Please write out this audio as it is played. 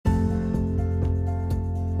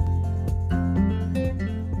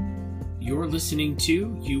You're listening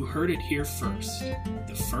to You Heard It Here First,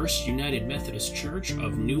 the First United Methodist Church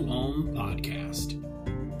of New Ulm podcast.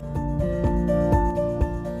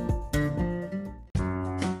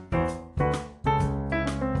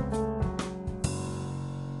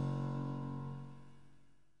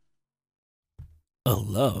 A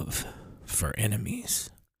love for enemies.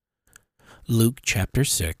 Luke chapter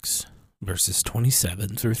 6, verses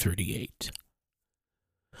 27 through 38.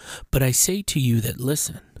 But I say to you that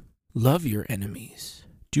listen, love your enemies,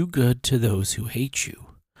 do good to those who hate you,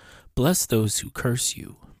 bless those who curse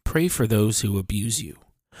you, pray for those who abuse you.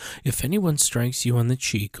 If anyone strikes you on the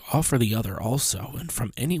cheek, offer the other also, and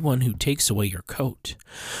from anyone who takes away your coat,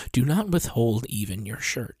 do not withhold even your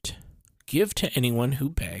shirt. Give to anyone who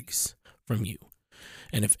begs from you.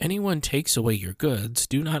 And if anyone takes away your goods,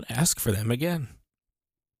 do not ask for them again.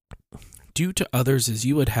 Do to others as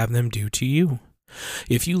you would have them do to you.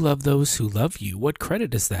 If you love those who love you, what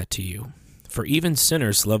credit is that to you? For even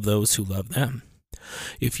sinners love those who love them.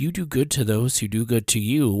 If you do good to those who do good to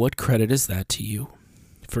you, what credit is that to you?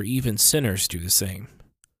 For even sinners do the same.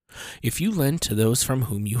 If you lend to those from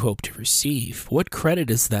whom you hope to receive, what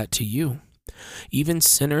credit is that to you? Even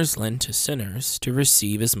sinners lend to sinners to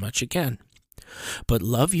receive as much again. But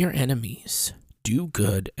love your enemies, do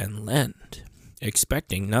good and lend,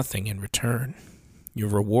 expecting nothing in return. Your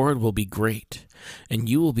reward will be great, and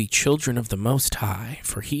you will be children of the Most High,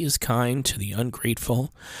 for He is kind to the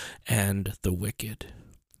ungrateful and the wicked.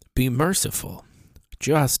 Be merciful,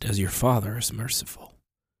 just as your Father is merciful.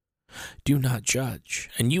 Do not judge,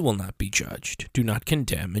 and you will not be judged. Do not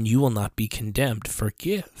condemn, and you will not be condemned.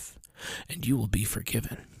 Forgive, and you will be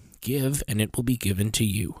forgiven. Give, and it will be given to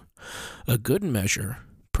you. A good measure,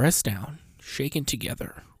 pressed down, shaken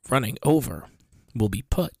together, running over, will be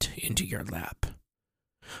put into your lap.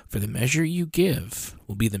 For the measure you give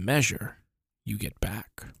will be the measure you get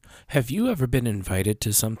back. Have you ever been invited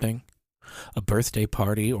to something? A birthday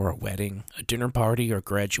party or a wedding, a dinner party or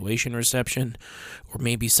graduation reception, or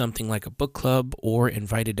maybe something like a book club, or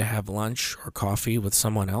invited to have lunch or coffee with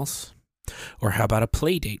someone else? Or how about a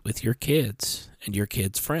play date with your kids and your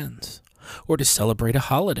kids' friends? Or to celebrate a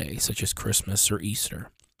holiday such as Christmas or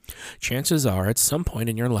Easter? Chances are, at some point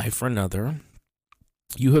in your life or another,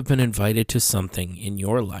 you have been invited to something in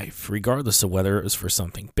your life, regardless of whether it was for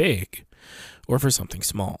something big or for something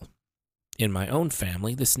small. In my own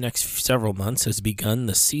family, this next several months has begun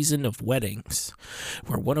the season of weddings,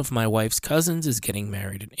 where one of my wife's cousins is getting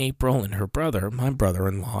married in April, and her brother, my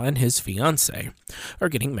brother-in-law, and his fiancée are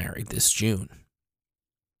getting married this June.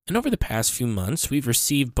 And over the past few months, we've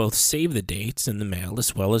received both save the dates in the mail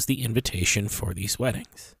as well as the invitation for these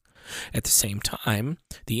weddings. At the same time,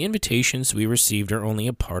 the invitations we received are only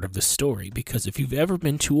a part of the story, because if you've ever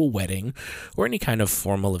been to a wedding or any kind of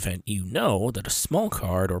formal event, you know that a small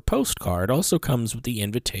card or postcard also comes with the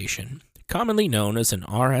invitation, commonly known as an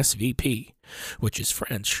RSVP, which is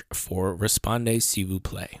French for Respondez s'il vous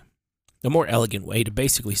plaît. A more elegant way to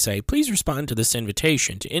basically say, please respond to this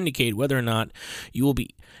invitation to indicate whether or not you will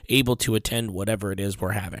be able to attend whatever it is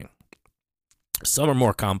we're having. Some are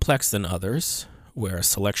more complex than others, where a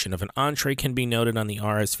selection of an entree can be noted on the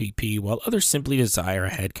RSVP, while others simply desire a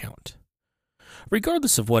head count.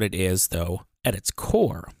 Regardless of what it is, though, at its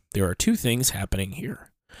core, there are two things happening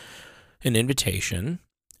here: an invitation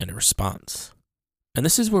and a response. And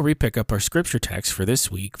this is where we pick up our scripture text for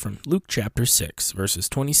this week from Luke chapter 6, verses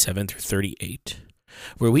 27 through 38,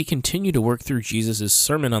 where we continue to work through Jesus'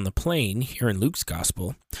 Sermon on the Plain here in Luke's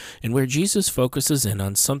Gospel, and where Jesus focuses in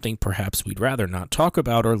on something perhaps we'd rather not talk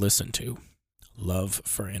about or listen to: love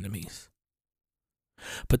for enemies.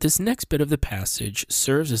 But this next bit of the passage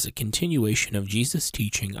serves as a continuation of Jesus'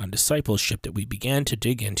 teaching on discipleship that we began to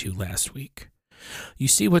dig into last week. You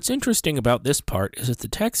see, what's interesting about this part is that the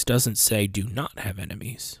text doesn't say do not have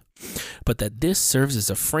enemies, but that this serves as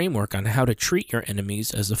a framework on how to treat your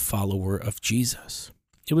enemies as a follower of Jesus.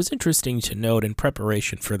 It was interesting to note in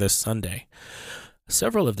preparation for this Sunday,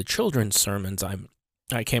 several of the children's sermons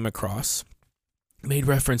I came across made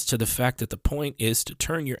reference to the fact that the point is to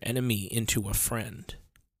turn your enemy into a friend.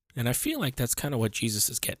 And I feel like that's kind of what Jesus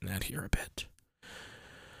is getting at here a bit.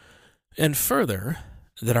 And further,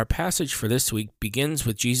 that our passage for this week begins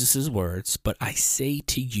with Jesus' words, "But I say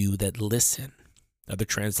to you that listen." Other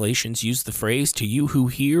translations use the phrase "to you who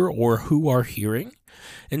hear" or "who are hearing,"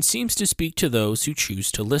 and seems to speak to those who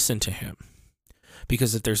choose to listen to him.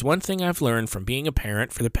 Because if there's one thing I've learned from being a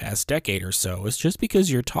parent for the past decade or so, is just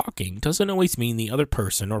because you're talking doesn't always mean the other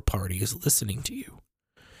person or party is listening to you.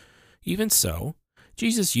 Even so,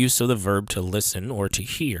 Jesus' use of the verb to listen or to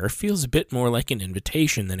hear feels a bit more like an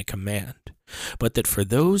invitation than a command. but that for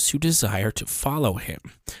those who desire to follow him,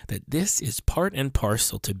 that this is part and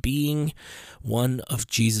parcel to being one of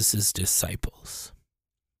Jesus' disciples.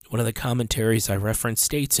 One of the commentaries I referenced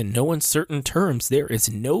states in no uncertain terms, there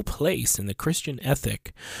is no place in the Christian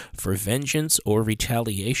ethic for vengeance or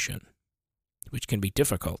retaliation, which can be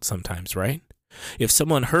difficult sometimes, right? If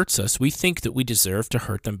someone hurts us, we think that we deserve to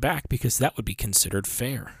hurt them back because that would be considered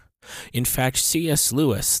fair. In fact, C.S.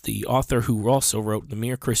 Lewis, the author who also wrote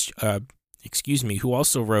who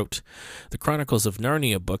also wrote the Chronicles of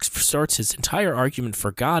Narnia books, starts his entire argument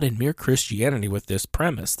for God and mere Christianity with this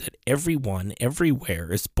premise that everyone,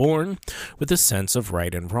 everywhere, is born with a sense of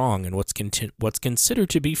right and wrong and what's considered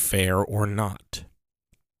to be fair or not.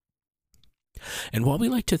 And while we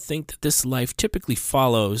like to think that this life typically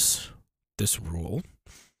follows this rule,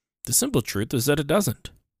 the simple truth is that it doesn't.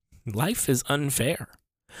 Life is unfair.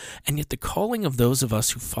 And yet the calling of those of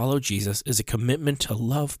us who follow Jesus is a commitment to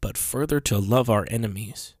love, but further to love our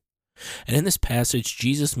enemies. And in this passage,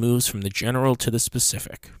 Jesus moves from the general to the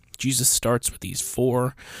specific. Jesus starts with these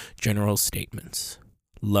 4 general statements.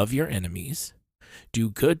 Love your enemies, do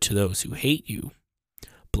good to those who hate you,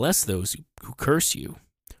 bless those who curse you,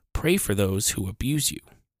 pray for those who abuse you.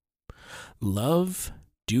 Love,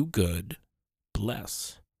 do good,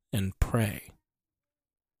 bless, and pray.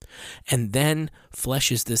 And then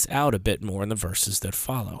fleshes this out a bit more in the verses that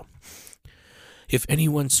follow. If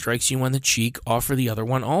anyone strikes you on the cheek, offer the other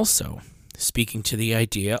one also, speaking to the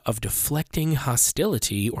idea of deflecting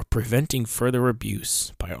hostility or preventing further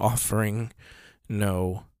abuse by offering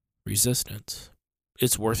no resistance.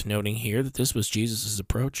 It's worth noting here that this was Jesus'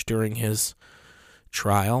 approach during his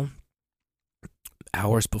trial,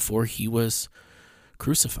 hours before he was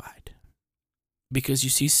crucified. Because you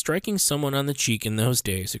see, striking someone on the cheek in those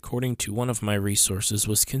days, according to one of my resources,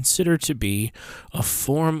 was considered to be a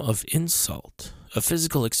form of insult, a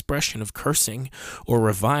physical expression of cursing or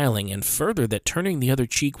reviling, and further that turning the other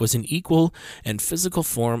cheek was an equal and physical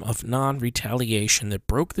form of non-retaliation that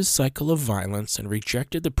broke the cycle of violence and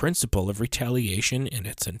rejected the principle of retaliation in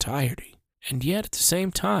its entirety. And yet, at the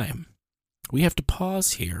same time, we have to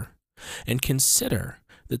pause here and consider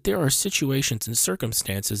that there are situations and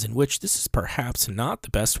circumstances in which this is perhaps not the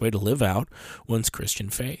best way to live out one's Christian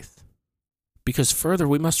faith. Because further,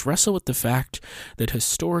 we must wrestle with the fact that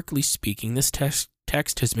historically speaking, this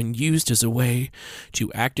text has been used as a way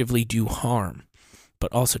to actively do harm,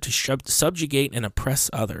 but also to subjugate and oppress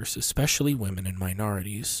others, especially women and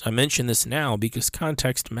minorities. I mention this now because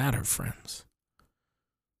context matters, friends.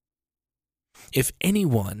 If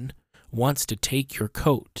anyone wants to take your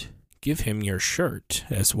coat, give him your shirt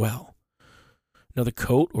as well. Now, the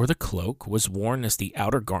coat or the cloak was worn as the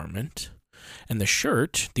outer garment, and the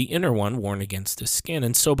shirt, the inner one, worn against the skin.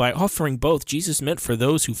 And so by offering both, Jesus meant for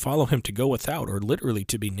those who follow him to go without, or literally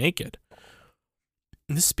to be naked.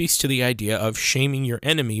 And this speaks to the idea of shaming your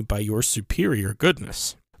enemy by your superior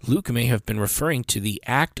goodness. Luke may have been referring to the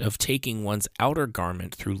act of taking one's outer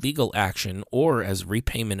garment through legal action or as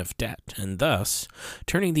repayment of debt, and thus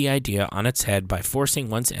turning the idea on its head by forcing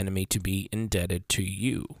one's enemy to be indebted to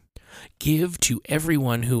you. Give to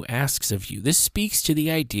everyone who asks of you. This speaks to the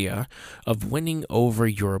idea of winning over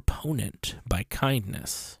your opponent by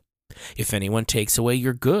kindness. If anyone takes away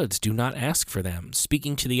your goods, do not ask for them,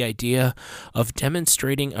 speaking to the idea of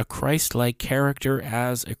demonstrating a Christ-like character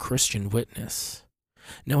as a Christian witness.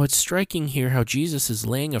 Now, it's striking here how Jesus is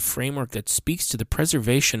laying a framework that speaks to the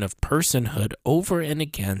preservation of personhood over and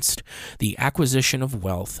against the acquisition of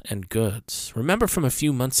wealth and goods. Remember from a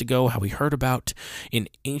few months ago how we heard about in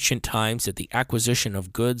ancient times that the acquisition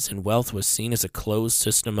of goods and wealth was seen as a closed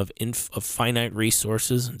system of finite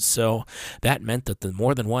resources, and so that meant that the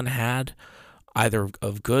more than one had, either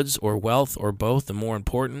of goods or wealth or both, the more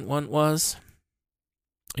important one was.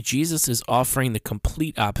 Jesus is offering the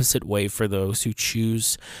complete opposite way for those who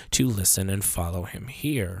choose to listen and follow him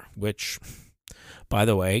here, which, by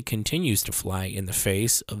the way, continues to fly in the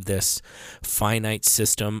face of this finite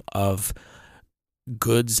system of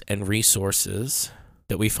goods and resources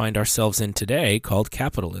that we find ourselves in today called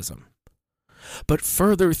capitalism. But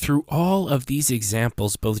further, through all of these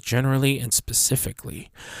examples, both generally and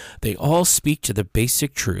specifically, they all speak to the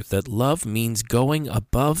basic truth that love means going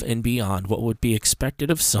above and beyond what would be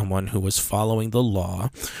expected of someone who was following the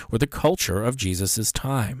law or the culture of Jesus'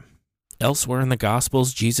 time. Elsewhere in the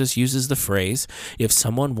Gospels, Jesus uses the phrase, if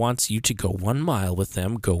someone wants you to go 1 mile with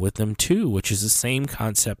them, go with them 2, which is the same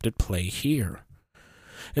concept at play here.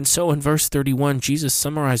 And so in verse 31, Jesus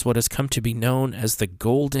summarized what has come to be known as the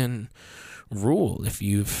golden rule. If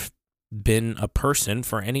you've been a person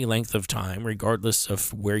for any length of time, regardless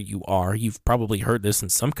of where you are, you've probably heard this in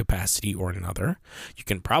some capacity or another. You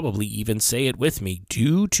can probably even say it with me: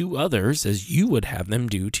 do to others as you would have them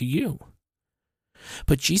do to you.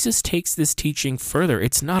 But Jesus takes this teaching further.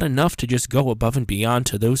 It's not enough to just go above and beyond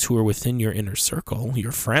to those who are within your inner circle,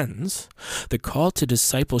 your friends. The call to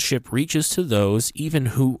discipleship reaches to those even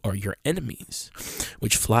who are your enemies,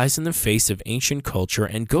 which flies in the face of ancient culture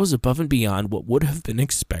and goes above and beyond what would have been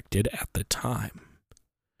expected at the time.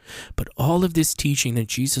 But all of this teaching that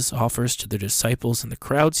Jesus offers to the disciples and the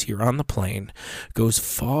crowds here on the plain goes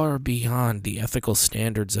far beyond the ethical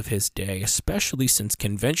standards of his day, especially since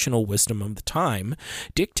conventional wisdom of the time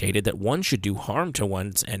dictated that one should do harm to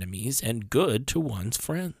one's enemies and good to one's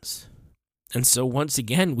friends. And so once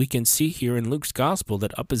again, we can see here in Luke's gospel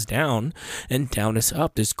that up is down and down is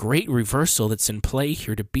up. This great reversal that's in play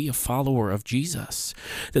here to be a follower of Jesus.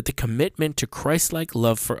 That the commitment to Christ-like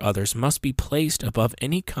love for others must be placed above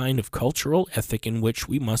any kind of cultural ethic in which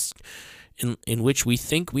we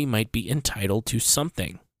think we might be entitled to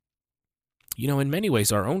something. You know, in many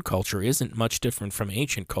ways, our own culture isn't much different from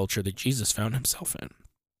ancient culture that Jesus found himself in.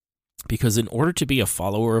 Because in order to be a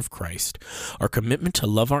follower of Christ, our commitment to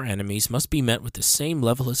love our enemies must be met with the same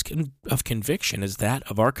level of conviction as that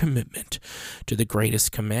of our commitment to the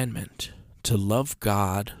greatest commandment, to love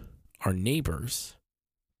God, our neighbors,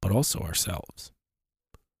 but also ourselves.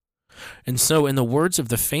 And so, in the words of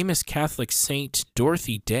the famous Catholic saint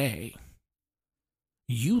Dorothy Day,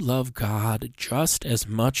 you love God just as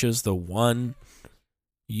much as the one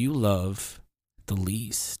you love the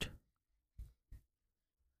least.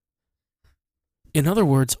 In other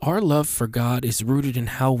words, our love for God is rooted in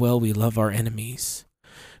how well we love our enemies.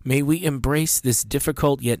 May we embrace this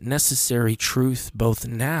difficult yet necessary truth both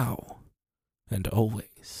now and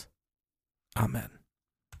always. Amen.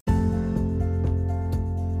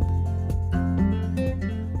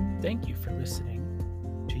 Thank you for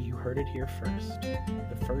listening to You Heard It Here First,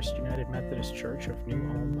 the First United Methodist Church of New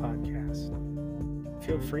Ulm podcast.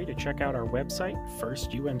 Feel free to check out our website,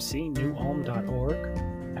 firstumcnewulm.org,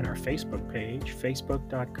 and our Facebook page,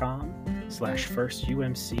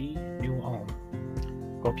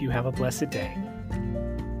 facebook.com/firstumcnewulm. Hope you have a blessed day.